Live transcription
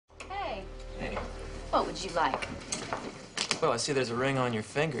What would you like? Well, I see there's a ring on your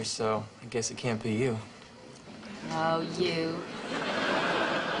finger, so I guess it can't be you. Oh, you.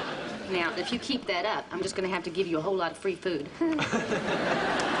 Now, if you keep that up, I'm just going to have to give you a whole lot of free food.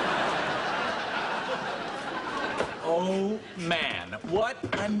 Oh, man, what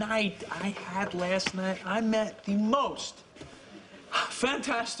a night I had last night. I met the most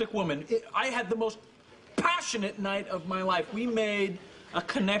fantastic woman. I had the most passionate night of my life. We made a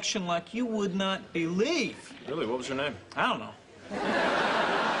connection like you would not believe. Really? What was her name? I don't know.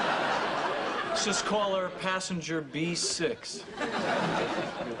 Let's just call her passenger B6.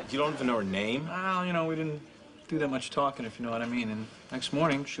 You don't even know her name? Well, you know, we didn't do that much talking, if you know what I mean. And next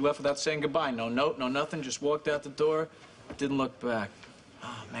morning, she left without saying goodbye. No note, no nothing, just walked out the door, didn't look back.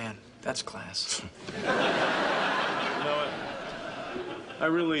 Oh, man, that's class. You know what? I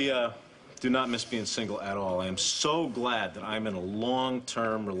really do not miss being single at all. I am so glad that I'm in a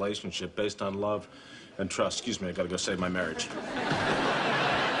long-term relationship based on love and trust. Excuse me, I gotta go save my marriage.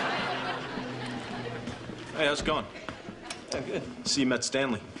 Hey, how's it going? Yeah, good. See, you met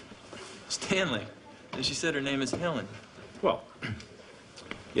Stanley. Stanley. And she said her name is Helen. Well,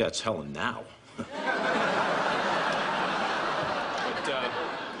 yeah, it's Helen now. But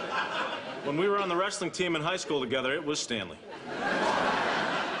when we were on the wrestling team in high school together, it was Stanley.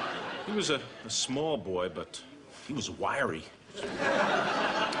 He was a small boy, but he was wiry.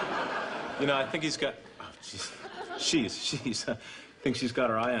 You know, I think he's got... Oh, geez. She's... I think she's got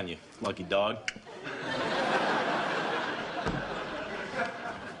her eye on you, lucky dog.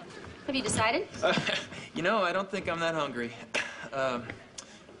 Have you decided? You know, I don't think I'm that hungry.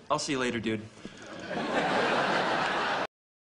 I'll see you later, dude.